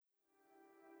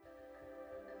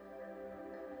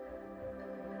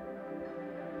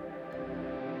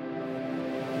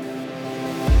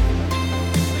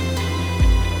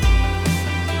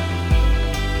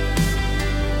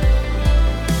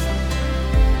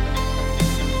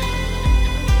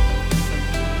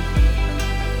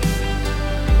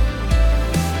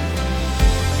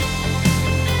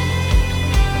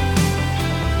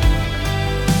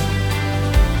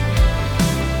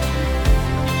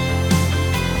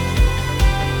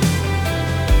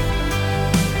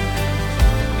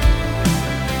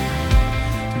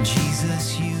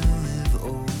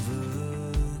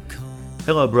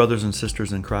Hello, brothers and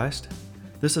sisters in Christ.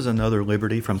 This is another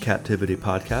Liberty from Captivity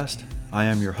podcast. I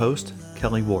am your host,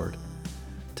 Kelly Ward.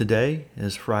 Today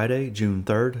is Friday, June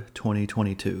 3rd,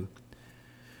 2022.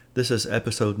 This is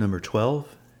episode number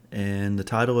 12, and the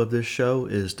title of this show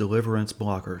is Deliverance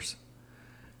Blockers.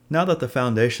 Now that the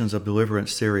Foundations of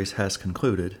Deliverance series has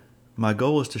concluded, my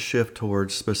goal is to shift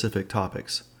towards specific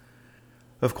topics.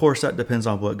 Of course, that depends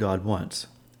on what God wants.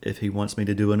 If He wants me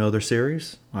to do another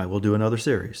series, I will do another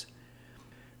series.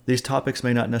 These topics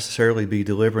may not necessarily be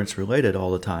deliverance related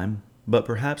all the time, but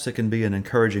perhaps it can be an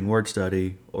encouraging word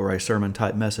study or a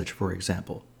sermon-type message, for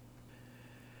example.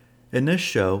 In this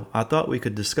show, I thought we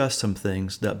could discuss some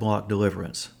things that block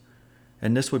deliverance,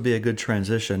 and this would be a good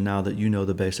transition now that you know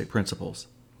the basic principles.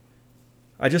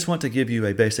 I just want to give you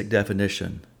a basic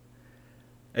definition.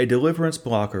 A deliverance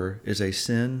blocker is a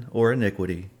sin or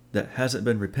iniquity that hasn't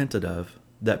been repented of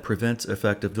that prevents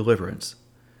effective deliverance.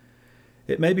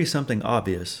 It may be something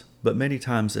obvious, but many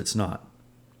times it's not.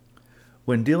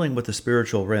 When dealing with the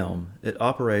spiritual realm, it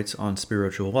operates on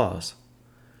spiritual laws.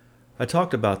 I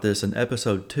talked about this in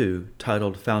episode 2,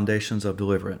 titled Foundations of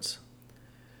Deliverance.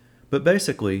 But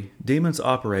basically, demons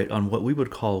operate on what we would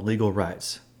call legal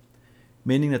rights,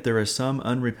 meaning that there is some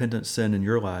unrepentant sin in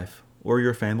your life or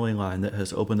your family line that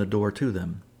has opened the door to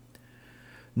them.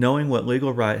 Knowing what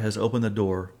legal right has opened the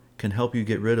door can help you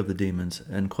get rid of the demons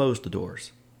and close the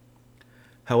doors.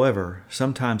 However,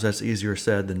 sometimes that's easier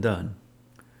said than done.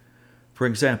 For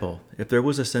example, if there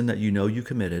was a sin that you know you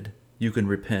committed, you can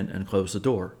repent and close the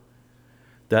door.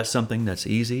 That's something that's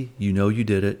easy, you know you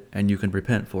did it, and you can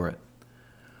repent for it.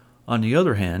 On the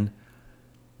other hand,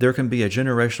 there can be a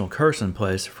generational curse in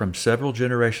place from several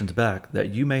generations back that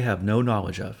you may have no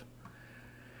knowledge of.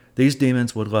 These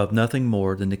demons would love nothing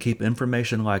more than to keep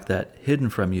information like that hidden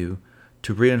from you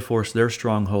to reinforce their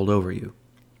stronghold over you.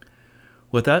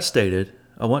 With that stated,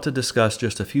 I want to discuss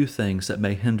just a few things that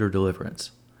may hinder deliverance.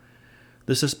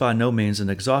 This is by no means an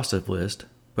exhaustive list,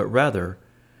 but rather,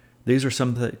 these are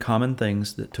some common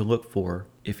things to look for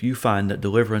if you find that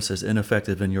deliverance is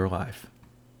ineffective in your life.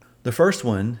 The first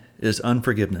one is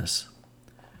unforgiveness.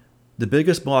 The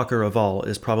biggest blocker of all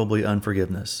is probably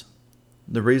unforgiveness.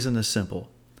 The reason is simple.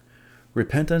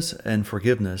 Repentance and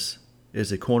forgiveness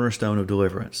is a cornerstone of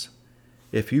deliverance.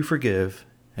 If you forgive,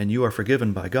 and you are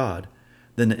forgiven by God,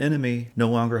 then the enemy no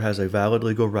longer has a valid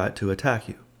legal right to attack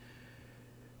you.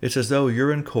 It's as though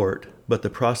you're in court, but the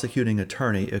prosecuting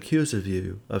attorney accuses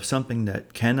you of something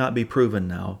that cannot be proven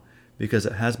now because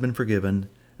it has been forgiven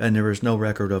and there is no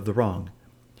record of the wrong.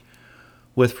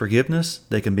 With forgiveness,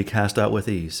 they can be cast out with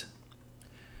ease.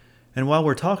 And while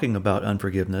we're talking about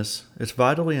unforgiveness, it's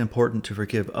vitally important to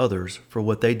forgive others for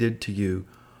what they did to you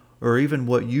or even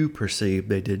what you perceive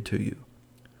they did to you.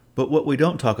 But what we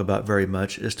don't talk about very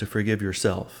much is to forgive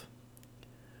yourself.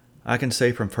 I can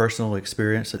say from personal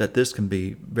experience that this can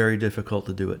be very difficult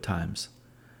to do at times.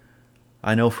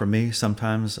 I know for me,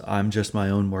 sometimes I'm just my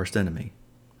own worst enemy.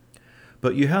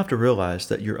 But you have to realize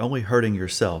that you're only hurting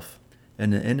yourself,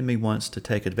 and the enemy wants to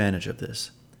take advantage of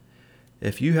this.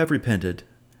 If you have repented,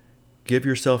 give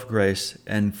yourself grace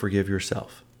and forgive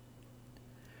yourself.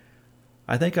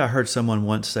 I think I heard someone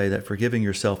once say that forgiving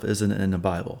yourself isn't in the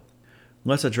Bible.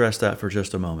 Let's address that for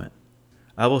just a moment.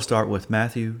 I will start with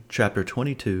Matthew chapter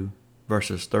 22,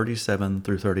 verses 37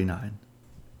 through 39.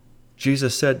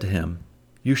 Jesus said to him,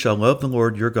 "You shall love the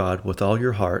Lord your God with all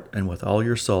your heart and with all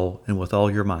your soul and with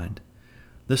all your mind.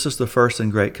 This is the first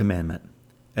and great commandment.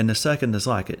 And the second is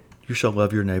like it. You shall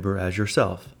love your neighbor as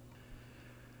yourself."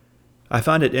 I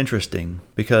find it interesting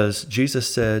because Jesus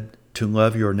said to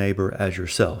love your neighbor as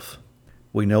yourself.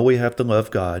 We know we have to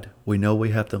love God. We know we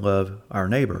have to love our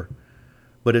neighbor.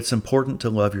 But it's important to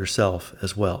love yourself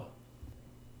as well.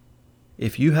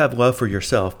 If you have love for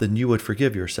yourself, then you would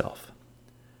forgive yourself.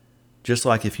 Just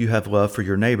like if you have love for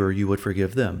your neighbor, you would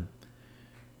forgive them.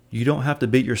 You don't have to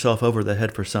beat yourself over the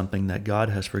head for something that God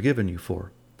has forgiven you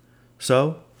for.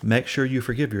 So, make sure you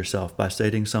forgive yourself by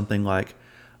stating something like,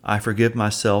 "I forgive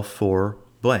myself for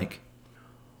blank."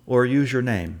 Or use your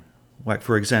name. Like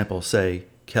for example, say,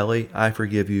 "Kelly, I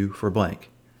forgive you for blank."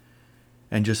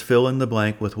 And just fill in the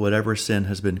blank with whatever sin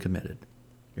has been committed,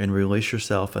 and release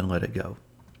yourself and let it go.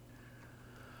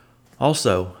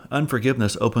 Also,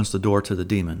 unforgiveness opens the door to the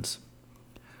demons.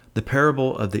 The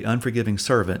parable of the unforgiving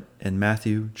servant in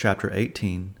Matthew chapter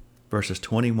 18, verses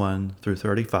 21 through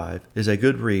 35 is a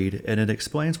good read, and it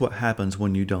explains what happens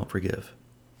when you don't forgive.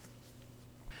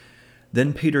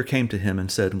 Then Peter came to him and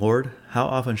said, "Lord, how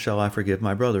often shall I forgive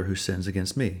my brother who sins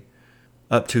against me?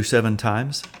 Up to 7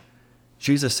 times?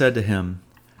 Jesus said to him,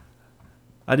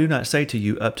 I do not say to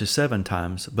you up to 7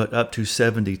 times, but up to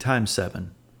 70 times 7.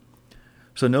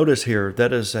 So notice here,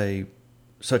 that is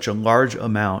such a large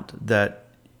amount that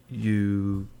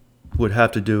you would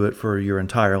have to do it for your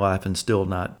entire life and still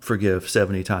not forgive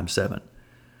 70 times 7.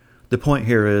 The point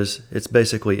here is it's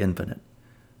basically infinite.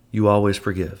 You always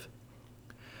forgive.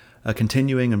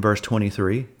 Continuing in verse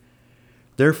 23,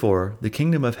 therefore the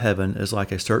kingdom of heaven is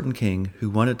like a certain king who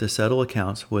wanted to settle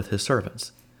accounts with his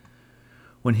servants.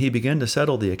 When he began to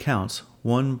settle the accounts,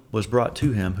 one was brought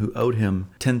to him who owed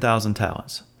him 10,000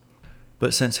 talents.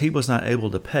 But since he was not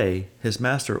able to pay, his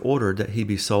master ordered that he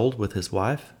be sold with his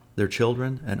wife, their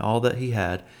children, and all that he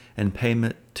had, and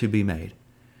payment to be made.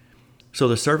 So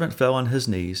the servant fell on his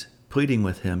knees, pleading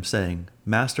with him, saying,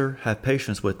 Master, have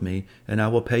patience with me, and I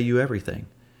will pay you everything.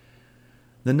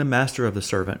 Then the master of the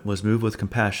servant was moved with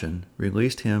compassion,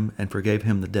 released him, and forgave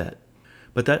him the debt.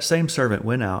 But that same servant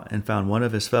went out and found one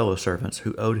of his fellow servants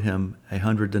who owed him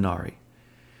 100 denarii.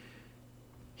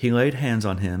 He laid hands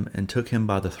on him and took him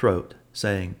by the throat,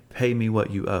 saying, Pay me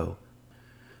what you owe.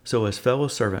 So his fellow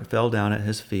servant fell down at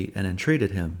his feet and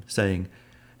entreated him, saying,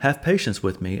 Have patience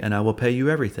with me, and I will pay you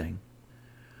everything.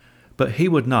 But he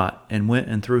would not, and went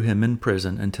and threw him in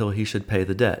prison until he should pay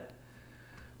the debt.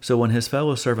 So when his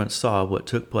fellow servants saw what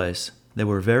took place, they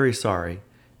were very sorry,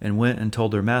 and went and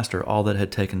told their master all that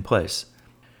had taken place.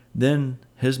 Then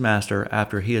his master,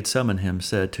 after he had summoned him,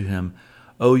 said to him,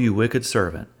 O you wicked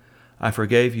servant, I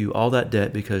forgave you all that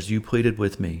debt because you pleaded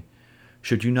with me.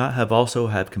 Should you not have also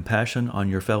had compassion on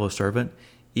your fellow servant,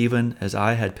 even as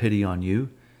I had pity on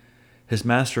you? His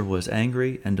master was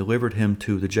angry and delivered him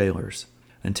to the jailers,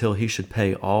 until he should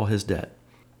pay all his debt.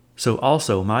 So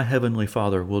also my heavenly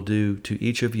Father will do to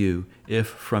each of you, if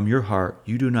from your heart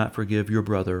you do not forgive your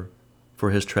brother for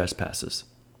his trespasses.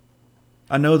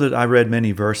 I know that I read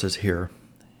many verses here,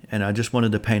 and I just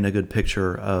wanted to paint a good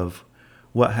picture of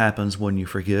what happens when you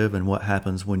forgive and what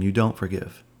happens when you don't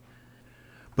forgive.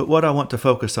 But what I want to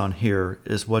focus on here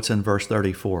is what's in verse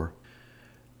 34.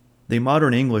 The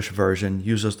modern English version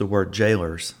uses the word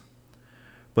jailers,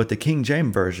 but the King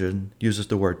James Version uses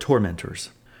the word tormentors.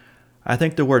 I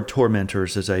think the word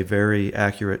tormentors is a very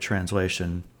accurate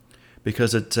translation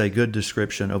because it's a good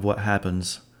description of what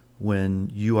happens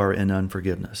when you are in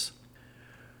unforgiveness.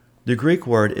 The Greek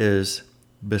word is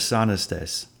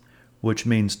basanistes, which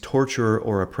means torturer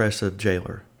or oppressive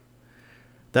jailer.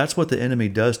 That's what the enemy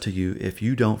does to you if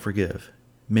you don't forgive,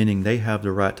 meaning they have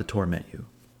the right to torment you.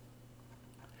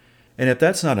 And if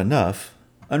that's not enough,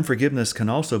 unforgiveness can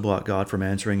also block God from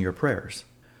answering your prayers.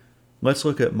 Let's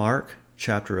look at Mark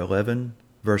chapter 11,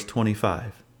 verse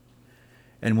 25.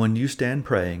 And when you stand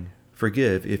praying,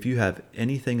 forgive if you have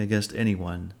anything against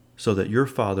anyone, so that your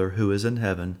Father who is in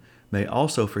heaven may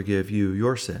also forgive you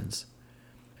your sins.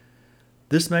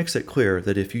 This makes it clear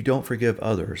that if you don't forgive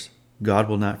others, God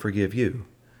will not forgive you.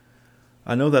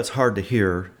 I know that's hard to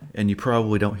hear, and you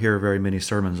probably don't hear very many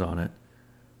sermons on it,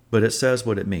 but it says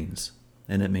what it means,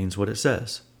 and it means what it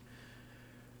says.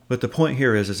 But the point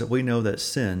here is that we know that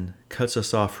sin cuts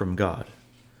us off from God.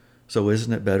 So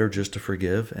isn't it better just to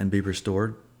forgive and be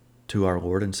restored to our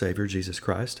Lord and Savior, Jesus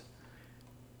Christ?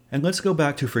 And let's go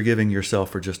back to forgiving yourself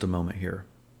for just a moment here.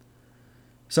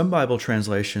 Some Bible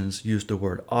translations use the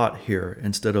word ought here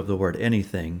instead of the word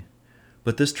anything,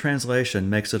 but this translation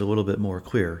makes it a little bit more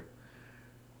clear.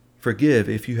 Forgive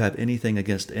if you have anything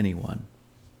against anyone.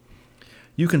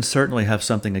 You can certainly have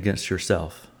something against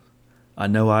yourself. I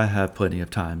know I have plenty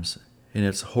of times, and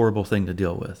it's a horrible thing to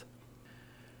deal with.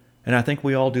 And I think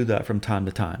we all do that from time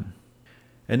to time.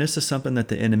 And this is something that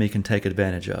the enemy can take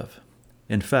advantage of.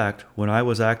 In fact, when I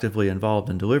was actively involved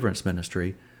in deliverance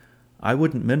ministry, I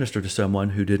wouldn't minister to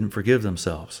someone who didn't forgive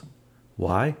themselves.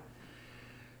 Why?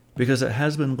 Because it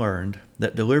has been learned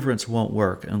that deliverance won't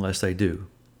work unless they do.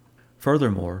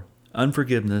 Furthermore,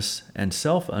 unforgiveness and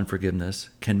self-unforgiveness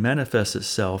can manifest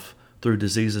itself through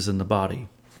diseases in the body.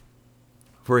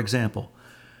 For example,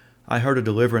 I heard a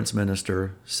deliverance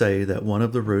minister say that one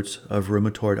of the roots of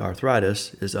rheumatoid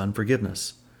arthritis is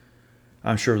unforgiveness.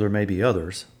 I'm sure there may be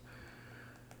others.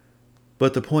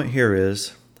 But the point here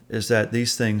is that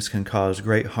these things can cause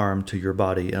great harm to your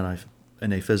body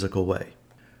in a physical way.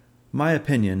 My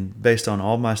opinion, based on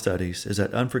all my studies, is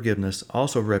that unforgiveness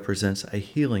also represents a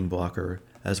healing blocker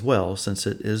as well, since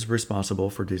it is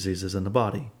responsible for diseases in the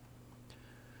body.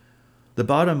 The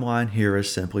bottom line here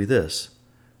is simply this: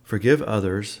 forgive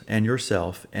others and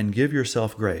yourself, and give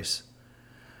yourself grace.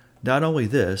 Not only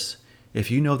this, if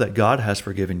you know that God has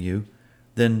forgiven you,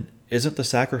 then isn't the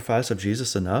sacrifice of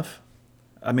Jesus enough?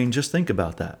 I mean, just think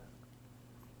about that.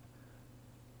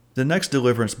 The next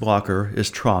deliverance blocker is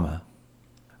trauma.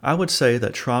 I would say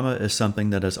that trauma is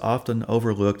something that is often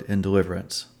overlooked in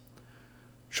deliverance.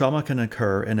 Trauma can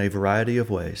occur in a variety of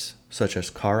ways, such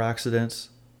as car accidents,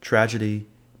 tragedy,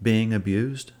 being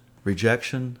abused,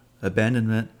 rejection,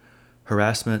 abandonment,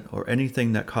 harassment, or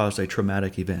anything that caused a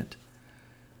traumatic event.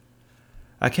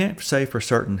 I can't say for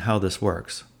certain how this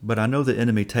works, but I know the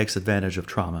enemy takes advantage of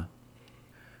trauma.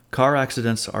 Car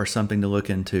accidents are something to look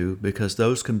into because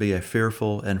those can be a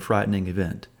fearful and frightening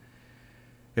event.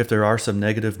 If there are some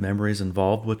negative memories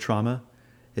involved with trauma,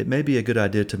 it may be a good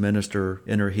idea to minister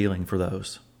inner healing for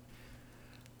those.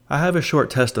 I have a short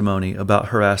testimony about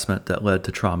harassment that led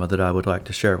to trauma that I would like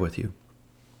to share with you.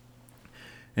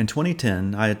 In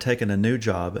 2010, I had taken a new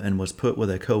job and was put with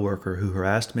a coworker who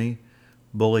harassed me,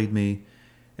 bullied me,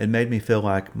 and made me feel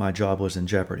like my job was in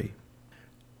jeopardy.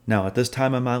 Now, at this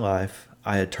time in my life,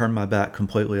 I had turned my back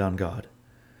completely on God.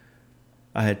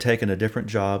 I had taken a different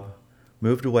job,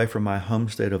 moved away from my home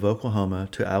state of Oklahoma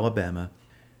to Alabama,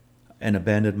 and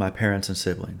abandoned my parents and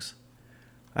siblings.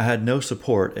 I had no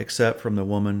support except from the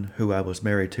woman who I was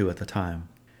married to at the time.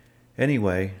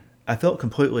 Anyway, I felt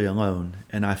completely alone,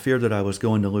 and I feared that I was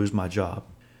going to lose my job.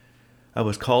 I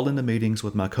was called into meetings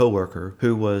with my coworker,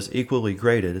 who was equally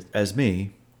graded as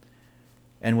me,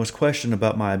 and was questioned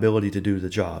about my ability to do the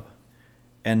job.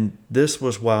 And this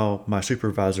was while my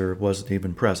supervisor wasn't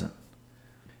even present.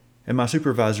 And my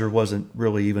supervisor wasn't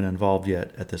really even involved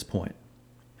yet at this point.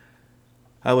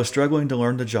 I was struggling to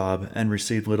learn the job and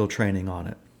received little training on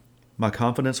it. My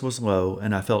confidence was low,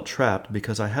 and I felt trapped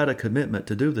because I had a commitment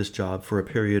to do this job for a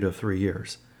period of 3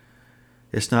 years.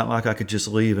 It's not like I could just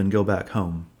leave and go back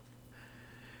home.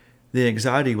 The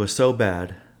anxiety was so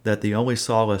bad that the only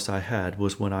solace I had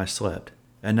was when I slept,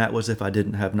 and that was if I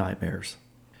didn't have nightmares.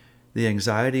 The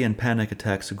anxiety and panic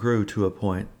attacks grew to a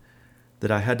point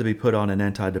that I had to be put on an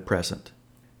antidepressant.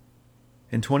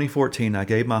 In 2014, I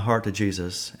gave my heart to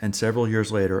Jesus, and several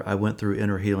years later, I went through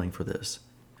inner healing for this.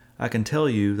 I can tell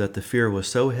you that the fear was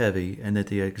so heavy and that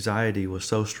the anxiety was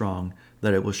so strong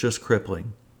that it was just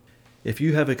crippling. If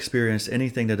you have experienced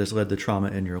anything that has led to trauma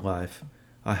in your life,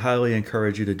 I highly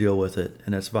encourage you to deal with it,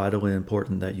 and it's vitally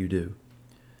important that you do.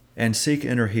 And seek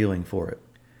inner healing for it.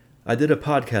 I did a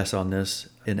podcast on this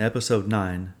in episode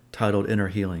 9 titled Inner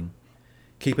Healing.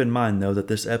 Keep in mind, though, that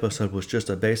this episode was just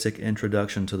a basic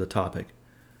introduction to the topic.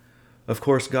 Of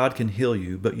course, God can heal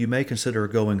you, but you may consider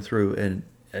going through an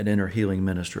inner healing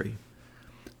ministry.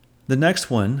 The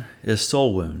next one is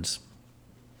soul wounds.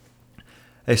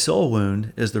 A soul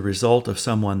wound is the result of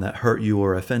someone that hurt you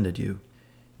or offended you.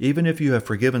 Even if you have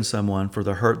forgiven someone for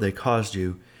the hurt they caused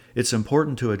you, it's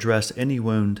important to address any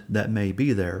wound that may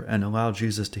be there and allow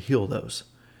Jesus to heal those.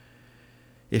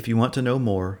 If you want to know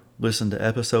more, listen to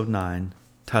episode 9,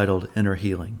 titled Inner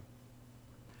Healing.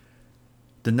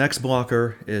 The next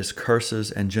blocker is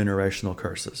curses and generational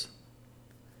curses.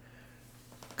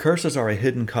 Curses are a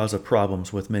hidden cause of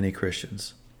problems with many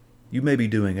Christians. You may be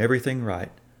doing everything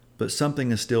right, but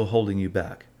something is still holding you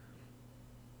back.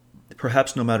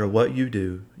 Perhaps no matter what you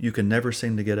do, you can never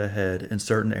seem to get ahead in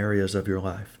certain areas of your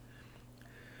life.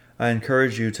 I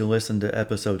encourage you to listen to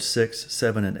episodes 6,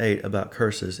 7, and 8 about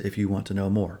curses if you want to know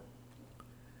more.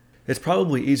 It's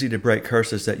probably easy to break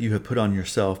curses that you have put on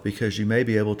yourself because you may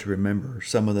be able to remember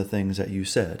some of the things that you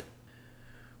said.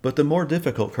 But the more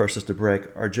difficult curses to break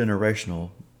are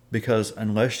generational because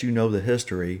unless you know the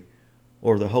history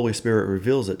or the Holy Spirit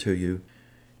reveals it to you,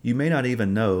 you may not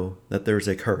even know that there's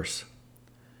a curse.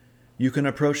 You can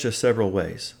approach this several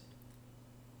ways.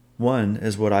 One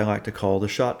is what I like to call the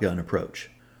shotgun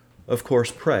approach. Of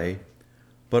course, pray,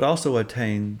 but also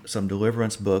obtain some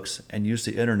deliverance books and use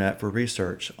the internet for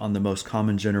research on the most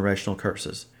common generational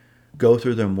curses. Go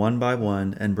through them one by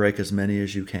one and break as many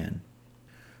as you can.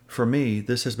 For me,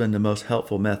 this has been the most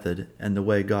helpful method and the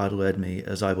way God led me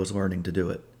as I was learning to do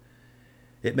it.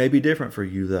 It may be different for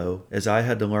you, though, as I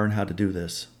had to learn how to do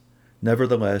this.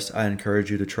 Nevertheless, I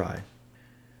encourage you to try.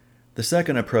 The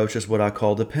second approach is what I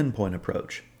call the pinpoint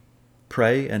approach.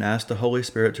 Pray and ask the Holy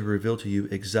Spirit to reveal to you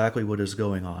exactly what is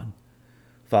going on.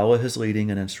 Follow His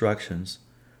leading and instructions.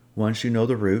 Once you know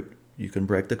the root, you can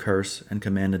break the curse and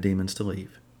command the demons to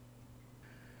leave.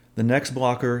 The next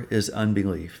blocker is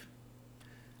unbelief.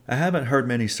 I haven't heard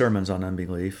many sermons on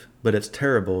unbelief, but it's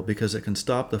terrible because it can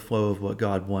stop the flow of what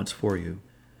God wants for you.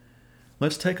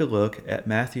 Let's take a look at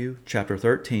Matthew chapter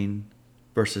 13,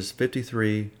 verses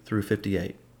 53 through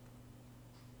 58.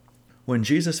 When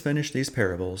Jesus finished these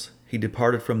parables, He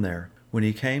departed from there. When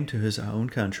He came to His own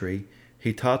country,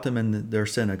 He taught them in their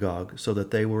synagogue, so that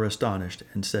they were astonished,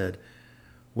 and said,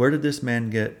 "Where did this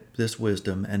man get this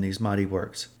wisdom and these mighty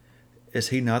works? Is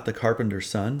he not the carpenter's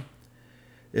son?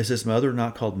 Is his mother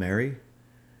not called Mary?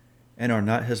 And are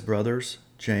not his brothers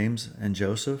James and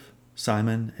Joseph,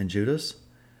 Simon and Judas?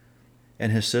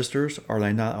 And his sisters, are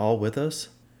they not all with us?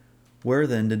 Where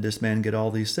then did this man get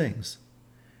all these things?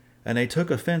 And they took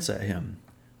offense at him.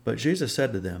 But Jesus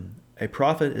said to them, A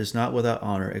prophet is not without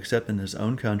honor except in his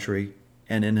own country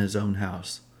and in his own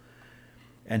house.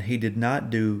 And he did not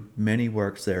do many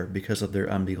works there because of their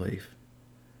unbelief.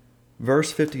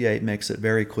 Verse 58 makes it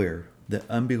very clear that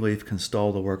unbelief can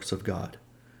stall the works of God,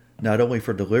 not only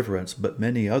for deliverance, but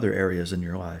many other areas in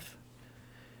your life.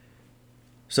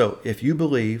 So if you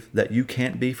believe that you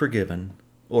can't be forgiven,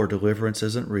 or deliverance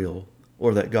isn't real,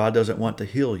 or that God doesn't want to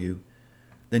heal you,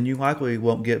 then you likely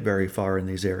won't get very far in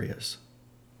these areas.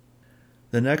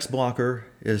 The next blocker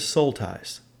is soul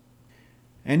ties.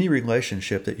 Any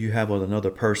relationship that you have with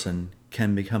another person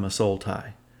can become a soul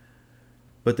tie.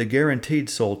 But the guaranteed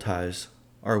soul ties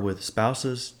are with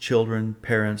spouses, children,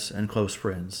 parents, and close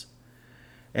friends.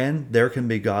 And there can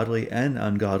be godly and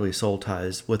ungodly soul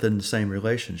ties within the same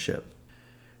relationship.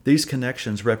 These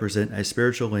connections represent a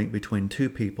spiritual link between two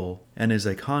people and is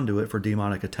a conduit for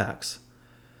demonic attacks.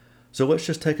 So let's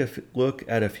just take a look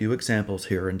at a few examples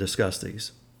here and discuss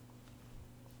these.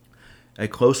 A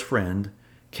close friend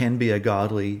can be a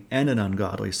godly and an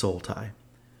ungodly soul tie.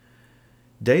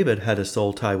 David had a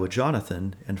soul tie with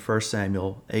Jonathan in 1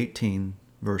 Samuel 18,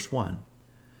 verse 1.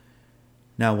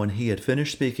 Now when he had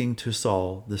finished speaking to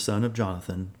Saul, the son of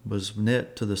Jonathan was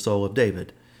knit to the soul of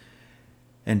David,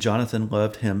 and Jonathan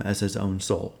loved him as his own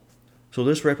soul. So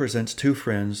this represents two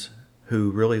friends who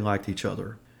really liked each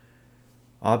other.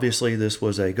 Obviously, this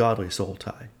was a godly soul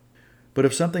tie. But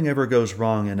if something ever goes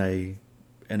wrong in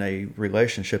a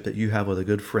relationship that you have with a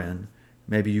good friend,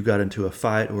 maybe you got into a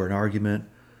fight or an argument,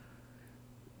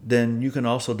 then you can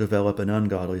also develop an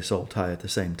ungodly soul tie at the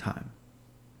same time.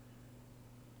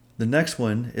 The next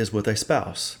one is with a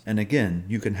spouse. And again,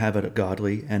 you can have a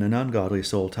godly and an ungodly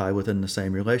soul tie within the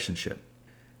same relationship.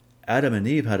 Adam and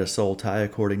Eve had a soul tie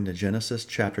according to Genesis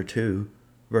chapter 2,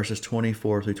 verses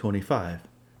 24 through 25,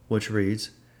 which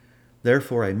reads,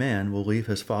 Therefore a man will leave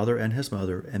his father and his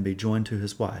mother and be joined to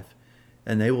his wife,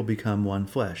 and they will become one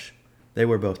flesh. They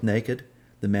were both naked,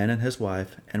 the man and his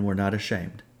wife, and were not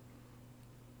ashamed.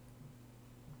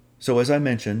 So as I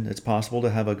mentioned, it's possible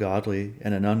to have a godly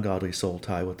and an ungodly soul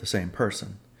tie with the same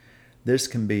person. This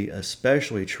can be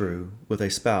especially true with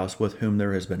a spouse with whom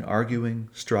there has been arguing,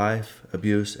 strife,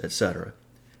 abuse, etc.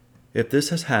 If this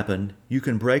has happened, you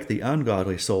can break the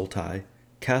ungodly soul tie,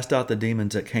 cast out the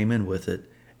demons that came in with it,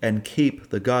 and keep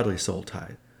the godly soul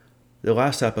tie. The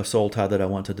last type of soul tie that I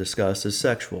want to discuss is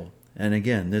sexual, and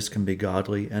again, this can be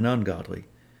godly and ungodly.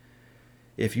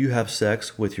 If you have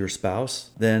sex with your spouse,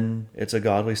 then it's a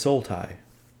godly soul tie.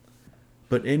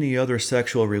 But any other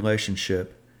sexual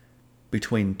relationship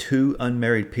between two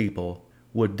unmarried people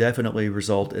would definitely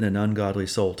result in an ungodly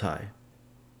soul tie.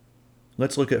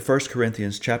 Let's look at 1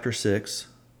 Corinthians chapter 6,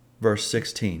 verse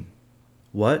 16.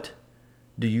 What?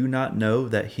 Do you not know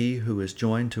that he who is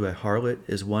joined to a harlot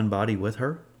is one body with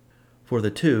her? For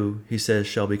the two, he says,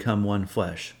 shall become one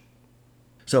flesh.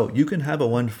 So you can have a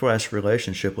one flesh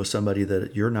relationship with somebody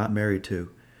that you're not married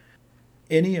to.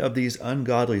 Any of these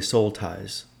ungodly soul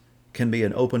ties can be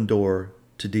an open door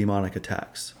to demonic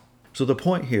attacks. So the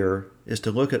point here is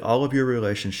to look at all of your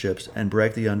relationships and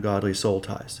break the ungodly soul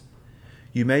ties.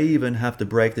 You may even have to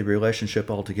break the relationship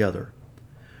altogether.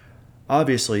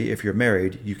 Obviously, if you're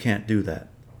married, you can't do that.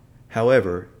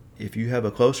 However, if you have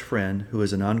a close friend who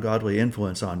is an ungodly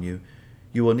influence on you,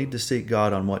 you will need to seek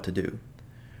God on what to do.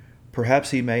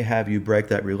 Perhaps He may have you break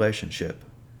that relationship.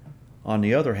 On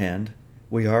the other hand,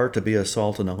 we are to be a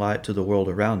salt and a light to the world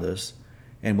around us,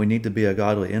 and we need to be a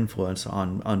godly influence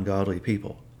on ungodly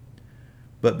people.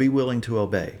 But be willing to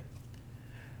obey.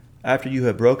 After you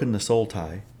have broken the soul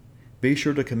tie, be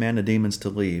sure to command the demons to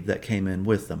leave that came in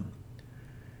with them.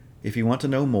 If you want to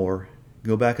know more,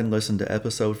 go back and listen to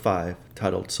episode 5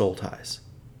 titled Soul Ties.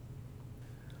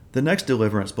 The next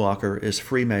deliverance blocker is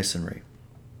Freemasonry.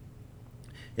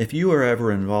 If you are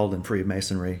ever involved in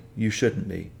Freemasonry, you shouldn't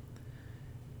be.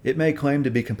 It may claim to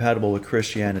be compatible with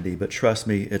Christianity, but trust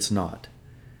me, it's not.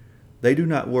 They do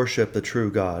not worship the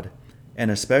true God,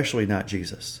 and especially not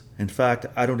Jesus. In fact,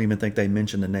 I don't even think they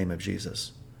mention the name of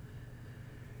Jesus.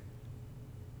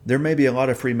 There may be a lot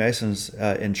of Freemasons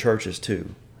in churches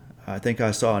too. I think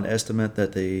I saw an estimate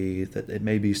that it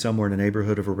may be somewhere in the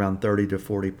neighborhood of around 30 to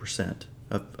 40%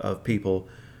 of people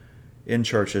in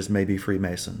churches may be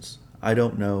Freemasons. I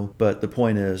don't know, but the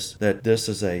point is that this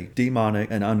is a demonic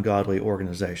and ungodly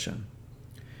organization.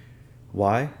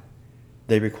 Why?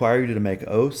 They require you to make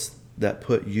oaths that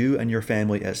put you and your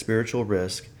family at spiritual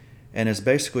risk, and is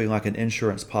basically like an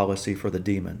insurance policy for the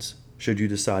demons, should you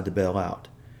decide to bail out.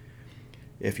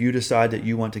 If you decide that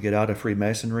you want to get out of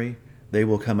Freemasonry, they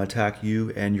will come attack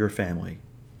you and your family.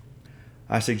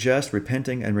 I suggest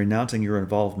repenting and renouncing your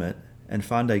involvement and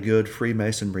find a good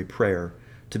Freemasonry prayer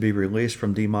to be released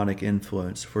from demonic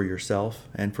influence for yourself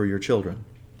and for your children.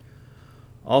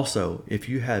 Also, if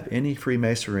you have any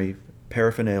Freemasonry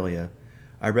paraphernalia,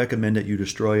 I recommend that you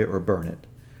destroy it or burn it,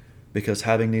 because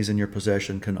having these in your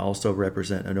possession can also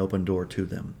represent an open door to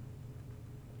them.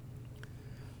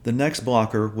 The next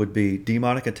blocker would be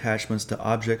demonic attachments to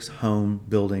objects, home,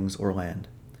 buildings, or land.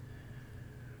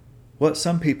 What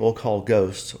some people call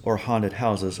ghosts or haunted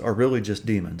houses are really just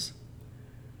demons.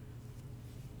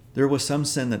 There was some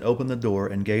sin that opened the door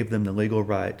and gave them the legal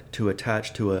right to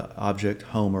attach to an object,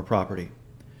 home, or property.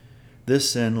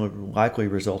 This sin likely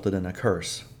resulted in a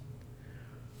curse.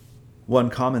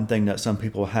 One common thing that some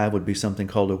people have would be something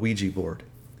called a Ouija board.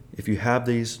 If you have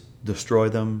these, destroy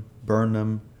them, burn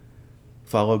them,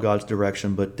 follow God's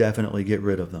direction, but definitely get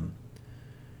rid of them.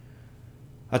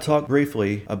 I talked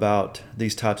briefly about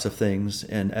these types of things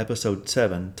in episode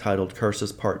 7 titled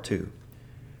Curses Part 2.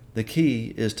 The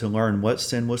key is to learn what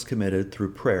sin was committed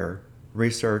through prayer,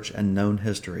 research, and known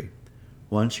history.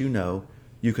 Once you know,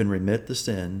 you can remit the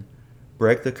sin,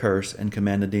 break the curse, and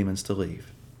command the demons to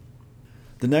leave.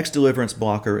 The next deliverance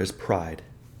blocker is pride.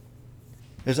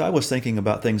 As I was thinking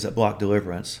about things that block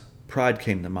deliverance, pride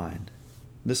came to mind.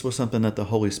 This was something that the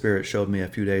Holy Spirit showed me a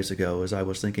few days ago as I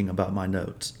was thinking about my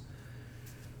notes.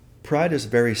 Pride is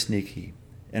very sneaky,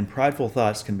 and prideful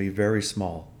thoughts can be very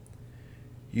small.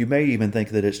 You may even think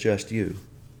that it's just you.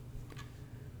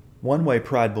 One way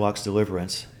pride blocks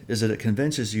deliverance is that it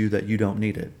convinces you that you don't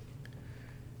need it.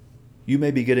 You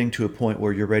may be getting to a point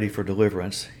where you're ready for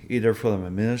deliverance, either from a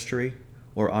ministry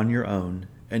or on your own,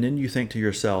 and then you think to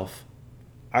yourself,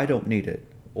 I don't need it,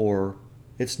 or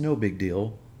it's no big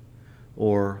deal,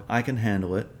 or I can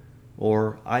handle it,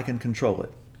 or I can control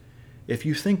it. If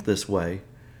you think this way,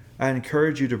 I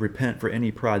encourage you to repent for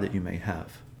any pride that you may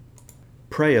have.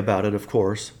 Pray about it, of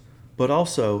course, but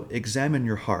also examine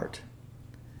your heart.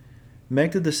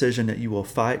 Make the decision that you will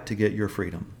fight to get your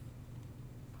freedom.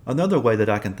 Another way that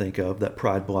I can think of that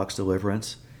pride blocks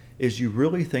deliverance is you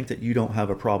really think that you don't have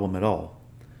a problem at all.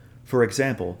 For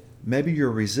example, maybe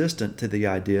you're resistant to the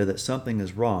idea that something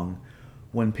is wrong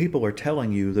when people are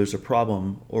telling you there's a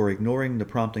problem or ignoring the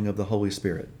prompting of the Holy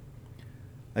Spirit.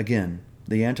 Again,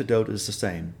 the antidote is the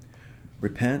same.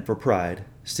 Repent for pride,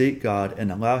 seek God,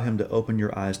 and allow Him to open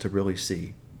your eyes to really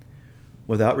see.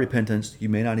 Without repentance, you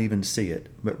may not even see it,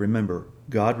 but remember,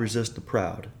 God resists the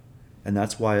proud, and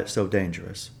that's why it's so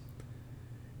dangerous.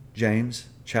 James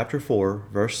chapter 4,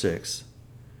 verse 6,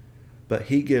 but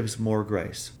He gives more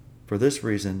grace. For this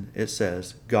reason, it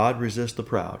says, God resists the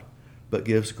proud, but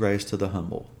gives grace to the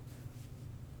humble.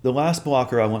 The last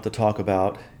blocker I want to talk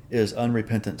about is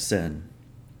unrepentant sin.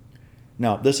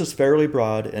 Now, this is fairly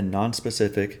broad and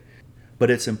non-specific,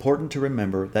 but it's important to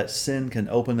remember that sin can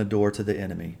open the door to the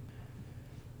enemy.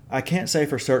 I can't say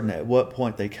for certain at what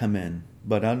point they come in,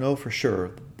 but I know for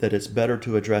sure that it's better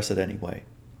to address it anyway.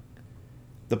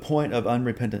 The point of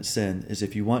unrepentant sin is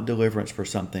if you want deliverance for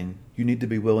something, you need to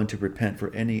be willing to repent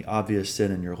for any obvious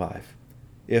sin in your life.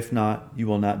 If not, you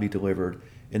will not be delivered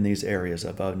in these areas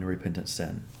of unrepentant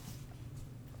sin.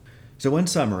 So in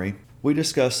summary, we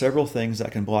discussed several things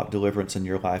that can block deliverance in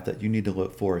your life that you need to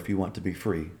look for if you want to be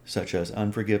free, such as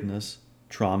unforgiveness,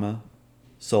 trauma,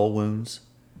 soul wounds,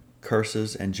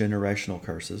 curses and generational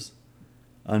curses,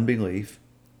 unbelief,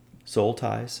 soul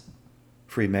ties,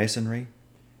 Freemasonry,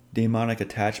 demonic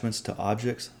attachments to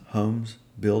objects, homes,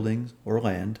 buildings, or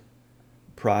land,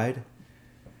 pride,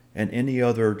 and any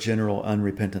other general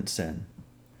unrepentant sin.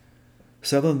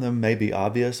 Some of them may be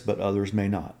obvious, but others may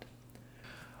not.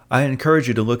 I encourage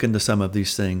you to look into some of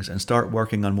these things and start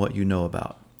working on what you know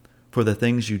about. For the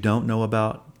things you don't know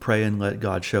about, pray and let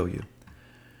God show you.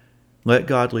 Let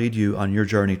God lead you on your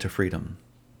journey to freedom.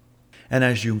 And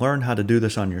as you learn how to do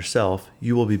this on yourself,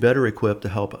 you will be better equipped to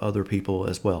help other people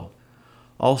as well.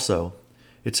 Also,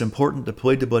 it's important to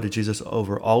plead the blood of Jesus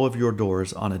over all of your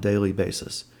doors on a daily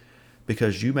basis,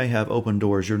 because you may have open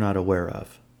doors you're not aware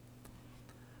of.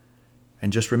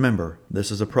 And just remember,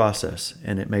 this is a process,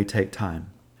 and it may take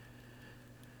time.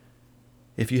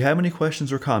 If you have any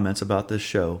questions or comments about this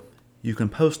show, you can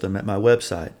post them at my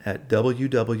website at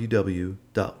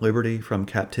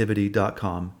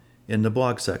www.libertyfromcaptivity.com in the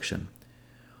blog section.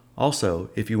 Also,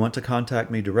 if you want to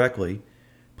contact me directly,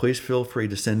 please feel free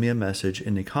to send me a message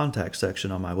in the contact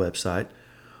section on my website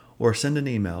or send an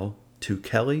email to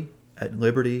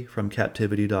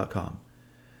kelly@libertyfromcaptivity.com.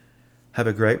 Have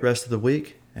a great rest of the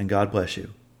week, and God bless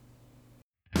you.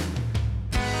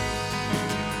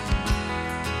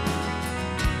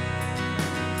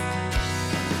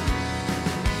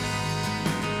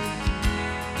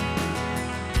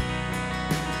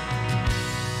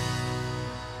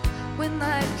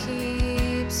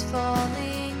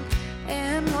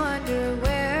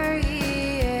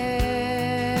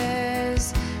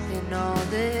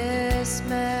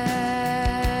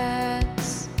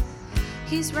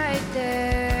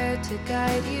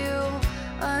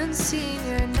 unseen,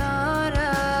 you're not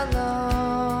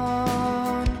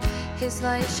alone. His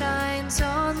light shines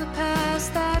on the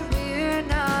past that we're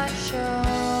not shown.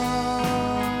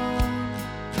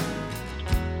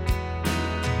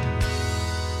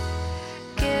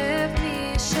 Give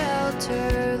me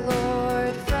shelter,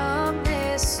 Lord, from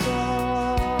this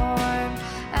storm.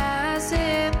 As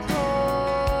it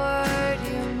poured,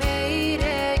 you made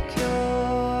it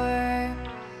cure.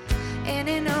 In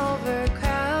an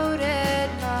overcrowded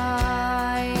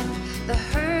mind, the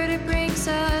hurt, it brings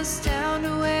us down to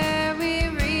where we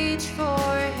reach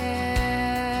for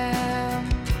Him.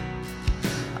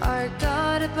 Our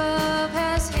God above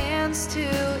has hands to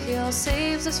heal,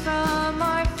 saves us from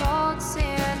our faults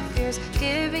and fears,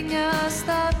 giving us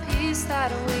the peace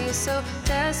that we so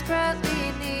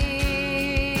desperately need.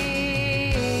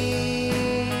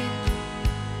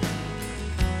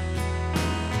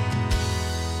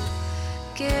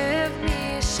 Give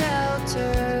me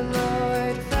shelter,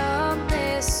 Lord, from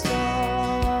this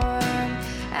storm.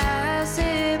 As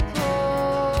it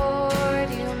poured,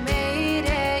 you made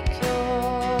it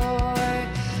cure.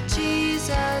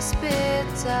 Jesus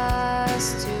bids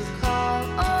us to call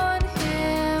on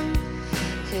Him.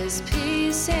 His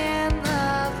peace and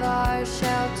love are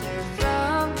shelter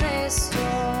from this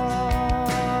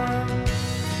storm.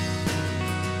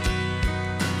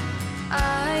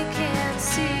 I can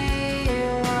see you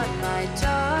on my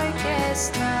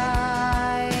darkest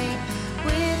night,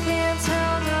 with hands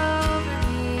held over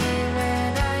me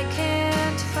when I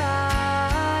can't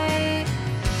fight.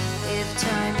 If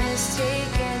time has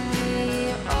taken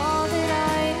me, all that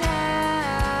I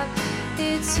have,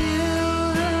 it's you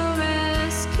who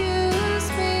rescues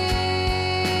me.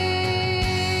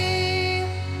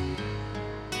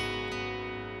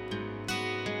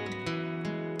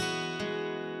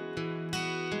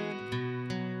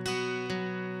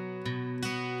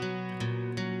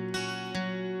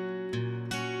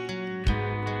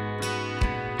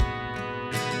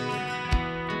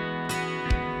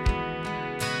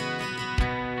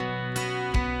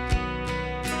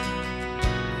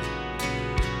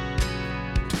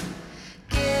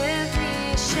 Give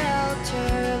me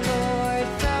shelter,